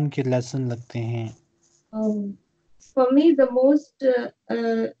कुरान के lesson लगते हैं। for me the most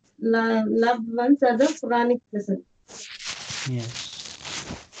loved ones are the Quranic lessons. Yes.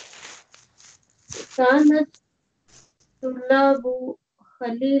 كانت طلاب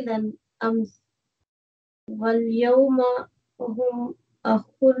خليلا أمس واليوم هم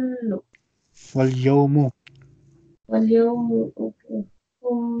أخل. واليوم واليوم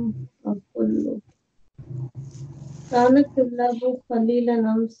هم أخل. كانت طلاب خليلا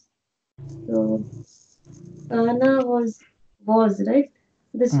أمس. So Kana was right.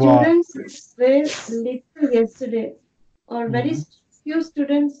 The students were little yesterday, or very few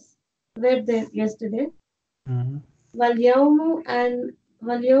students were there yesterday. واليوم and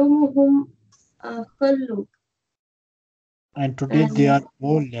واليوم هم أقل. and today they are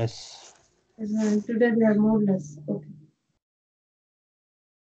more less. Today they are more less. Okay.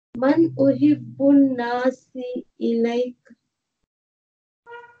 من أحب الناس إليك.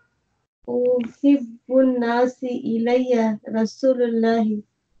 أحب الناس إلي رسول الله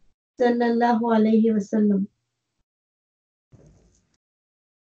صلى الله عليه وسلم.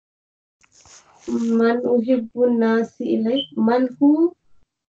 من أحب الناس إليك. من who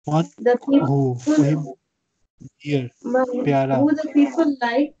One the people who dear, प्यारा। who the people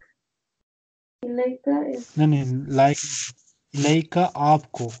like. इलाइका is नहीं लाइक, इलाइका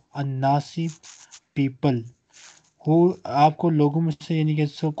आपको, अन्नासी पीपल, हु आपको लोगों में से, यानी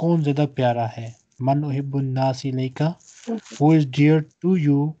कि कौन ज्यादा प्यारा है? मन उहिब्बुन नास इलाइका, who is dear to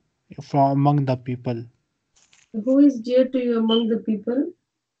you from among the people. who is dear to you among the people.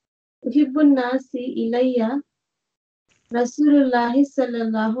 أحب الناس إلي رسول الله صلى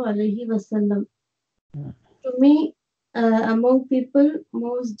الله عليه وسلم. To me, among people,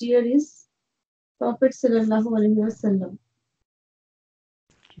 most dear is Prophet sallallahu alaihi wasallam.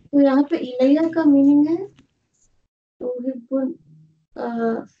 तो यहाँ पे इलैया का मीनिंग है तो हिब्बुन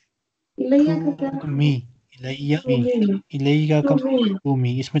इलैया का क्या मी, इलैया मी, मीनिंग इलैया का टू मी. To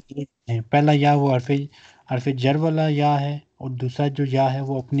me. इसमें तीन है। पहला या वो हरफे हरफे जर वाला या है, और दूसरा जो या है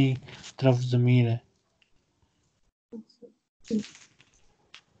वो अपनी तरफ ज़मीर है।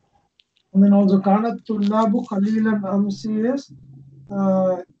 And then also kanat tullabu khalilan amsi is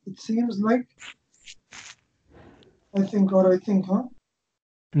it seems like I think huh?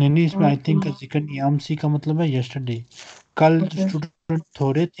 नहीं इसमें आई थिंक का जिक्र नहीं। आमसी का मतलब है यस्टरडे, कल स्टूडेंट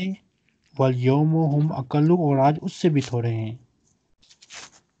थोड़े थे। वल यौम हुम अकल्लु, और आज उससे भी थोड़े हैं।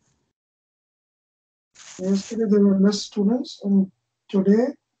 Yesterday there were less students and today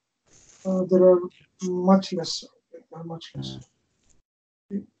there are much less. Much less.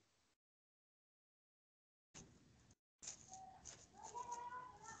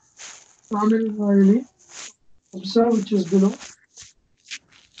 Family observe which is below.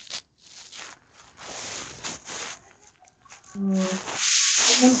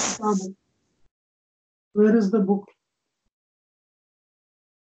 الكتاب. Where is the book?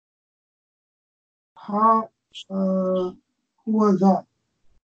 ها هو ذا.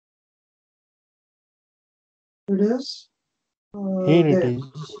 It is Here it there. is,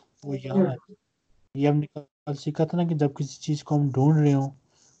 वो यहाँ Here. है। ये हमने कल सीखा था ना कि जब किसी चीज को हम ढूंढ रहे हो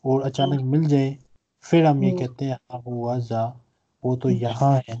और अचानक मिल जाए, फिर हम ये कहते हैं हाँ हुआ जा, वो तो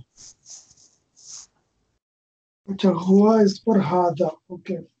यहाँ है। अच्छा, हुआ is for हादा.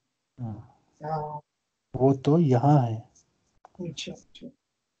 Okay. वो तो यहाँ है। अच्छा अच्छा.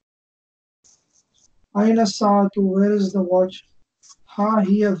 Aina saatu, where is the watch? Ha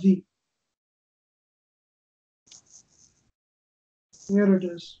hiya vi. Here it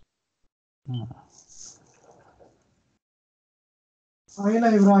is.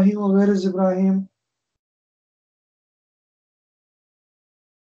 Aina Ibrahim, where is Ibrahim?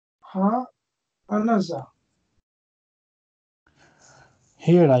 Ha anaza.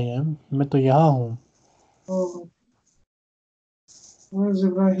 Here I am, मैं तो यहाँ हूँ। Oh, where is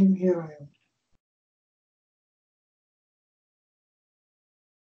Ibrahim? Here I am.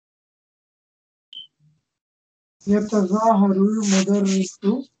 يتظاهر المدرس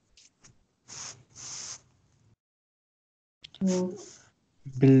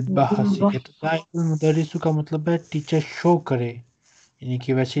बिलबहसी, यतज़ाहिरुल मुदर्रिसु का मतलब है टीचर शो करे, यानी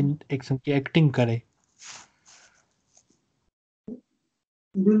कि वैसे एक किस्म की एक्टिंग करे।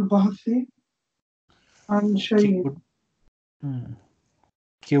 بالبحث عن कि شيء. वो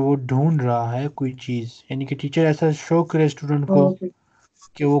कि वो ढूंढ रहा है कोई चीज, यानी कि टीचर ऐसा शो करे स्टूडेंट को Okay.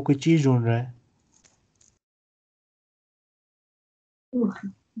 कि वो कोई चीज ढूंढ रहा है। Okay.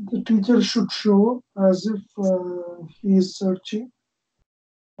 The teacher should show as if he is searching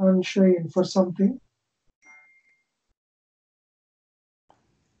and showing for something.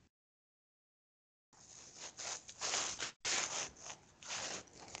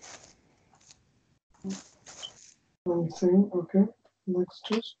 Something. Okay.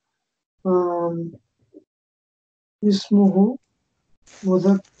 Next is اسمه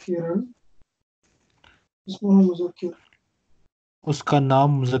مذكرا. اسمه مذكر. उसका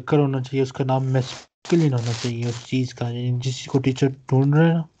नाम मुज़क्कर होना चाहिए, उसका नाम मैस्कुलिन होना चाहिए उस चीज का, यानी जिस को टीचर ढूंढ रहे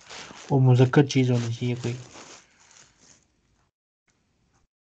हैं ना, वो मुज़क्कर चीज होनी चाहिए कोई,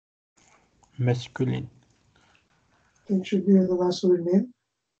 masculine. It should be in the masculine name.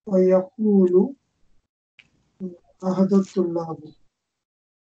 ويقول أحد الطلاب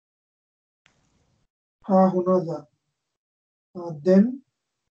ها هنا ذا. Then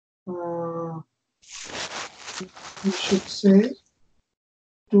you should say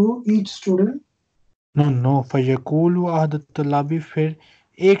to each student. No no, फयकूलु अहद तलाबी, फिर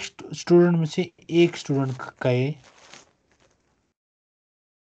एक स्टूडेंट में से एक स्टूडेंट कहे,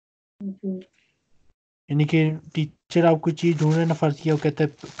 Okay. यानी कि टीचर आप कोई चीज ढूंढ रहे हैं ना, फर्ज किया वो कहता है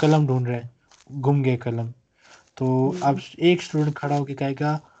कलम ढूंढ रहे हैं, गुम गए कलम, तो अब एक स्टूडेंट खड़ा होकर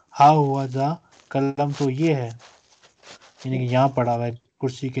कहेगा हाँ हुआ जा, कलम तो ये है, यानी कि यहाँ पड़ा हुआ है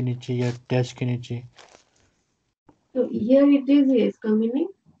कुर्सी के नीचे या डेस्क के नीचे। So here it is, yes, meaning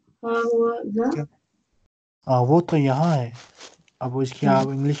ha hua za. हाँ वो तो यहाँ है। अब वो इसकी आप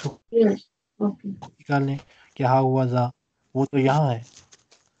इंग्लिश Yes. Okay. निकाल लें कि हाँ हुआ जा, वो तो यहाँ है।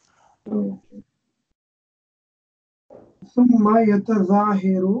 Okay. ثم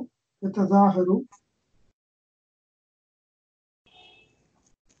يتظاهر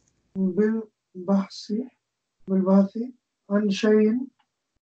بالبحث عن شيء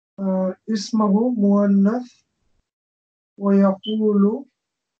اسمه مؤنث ويقول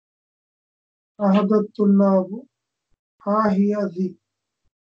أحد الطلاب ها هي ذي.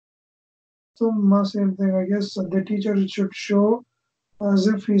 ثم, same thing I guess, the teacher should show as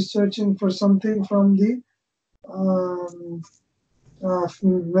if he's searching for something from the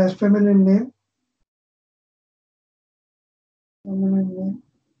feminine name.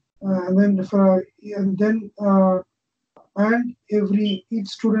 And each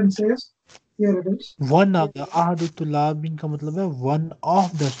student says, here it is. One of the अहद तुलाबिन का मतलब है one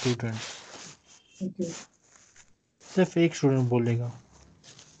of the student, Okay. सिर्फ एक student बोलेगा।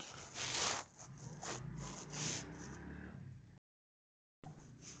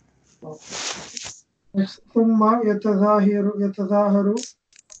 ثم يتظاهر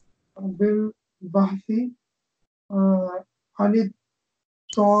بالبحث عن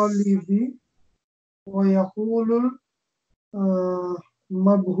الطالب ويقول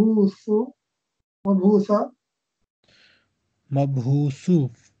المبحوث مبحوثة मबहूसु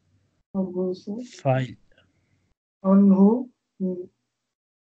file عنه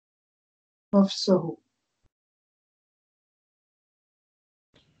نفسه.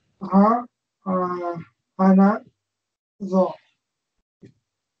 ها أنا ذا.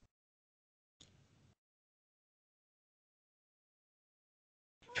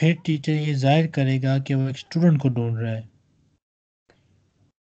 फिर टीचर ये जाहिर करेगा कि वो एक स्टूडेंट को ढूंढ रहा है,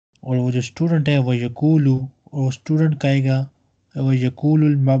 और वो जो स्टूडेंट है वो यकूलू, और स्टूडेंट कहेगा वो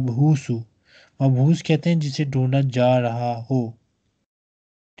यकूलुल मबहूसु। मबहूस कहते हैं जिसे ढूंढा जा रहा हो,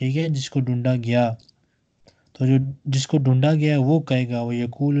 ठीक है, जिसको ढूंढा गया। तो जो जिसको ढूंढा गया है वो कहेगा वो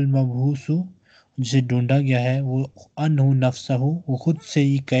यकूलुल मबहूसु, जिसे ढूंढा गया है वो अनहु नफ्सहु, वो खुद से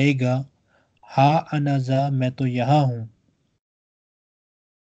ही कहेगा हा अनजा, मैं तो यहाँ हूँ।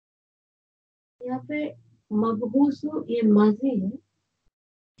 यहाँ पे मबहूसु ये माजी है।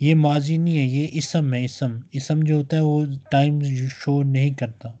 ये माजी नहीं है, ये इसम है। इसम जो होता है वो टाइम शो नहीं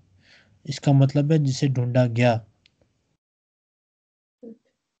करता, इसका मतलब है जिसे ढूंढा गया।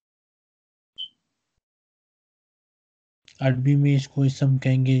 अरबी में इसको इसम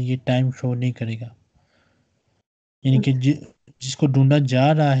कहेंगे, ये टाइम शो नहीं करेगा। यानी कि जिसको ढूंढा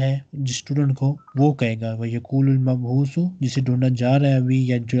जा रहा है, जिस स्टूडेंट को, वो कहेगा वह यकूलुल मबहूसु, जिसे ढूंढा जा रहा है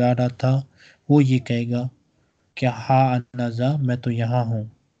अभी या जा रहा था, वो ये कहेगा कि हा अनजा, मैं तो यहाँ हूँ।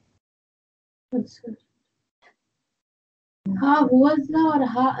 अच्छा, हाँ हुआ और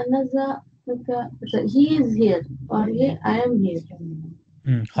हाँ अनजा का ही इज हियर, और ये आई एम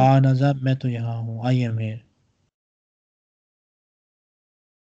हियर। हा अनजा, मैं तो यहाँ हूँ, आई एम हियर।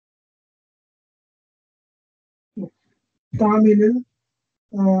 تعمل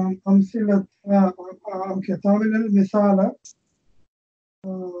أمثلة تعمل المثال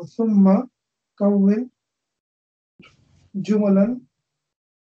ثم كون جملا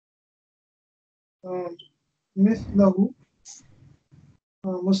مثله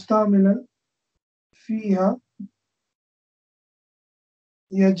مستعملا فيها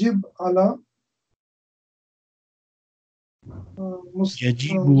يجب على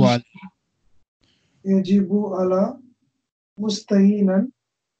यजीबु वाल, يجب على مستعينا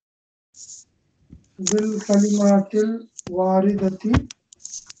بالكلمات الواردة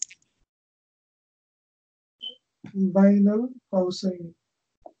بين القوسين.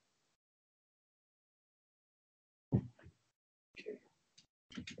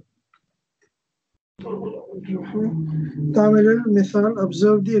 تعمل المثال,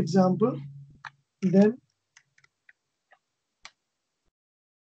 observe the example, then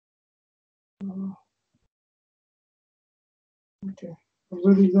okay,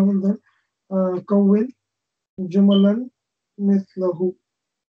 observe the example, then كون جملا مثله.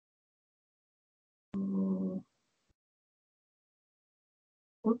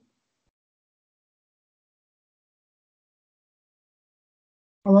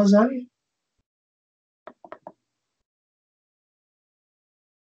 आवाज आ रही है?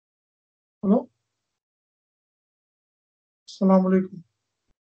 हेलो, अस्सलाम वालेकुम।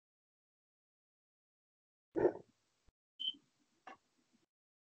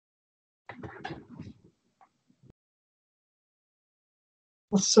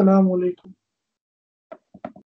 अस्सलाम वालेकुम।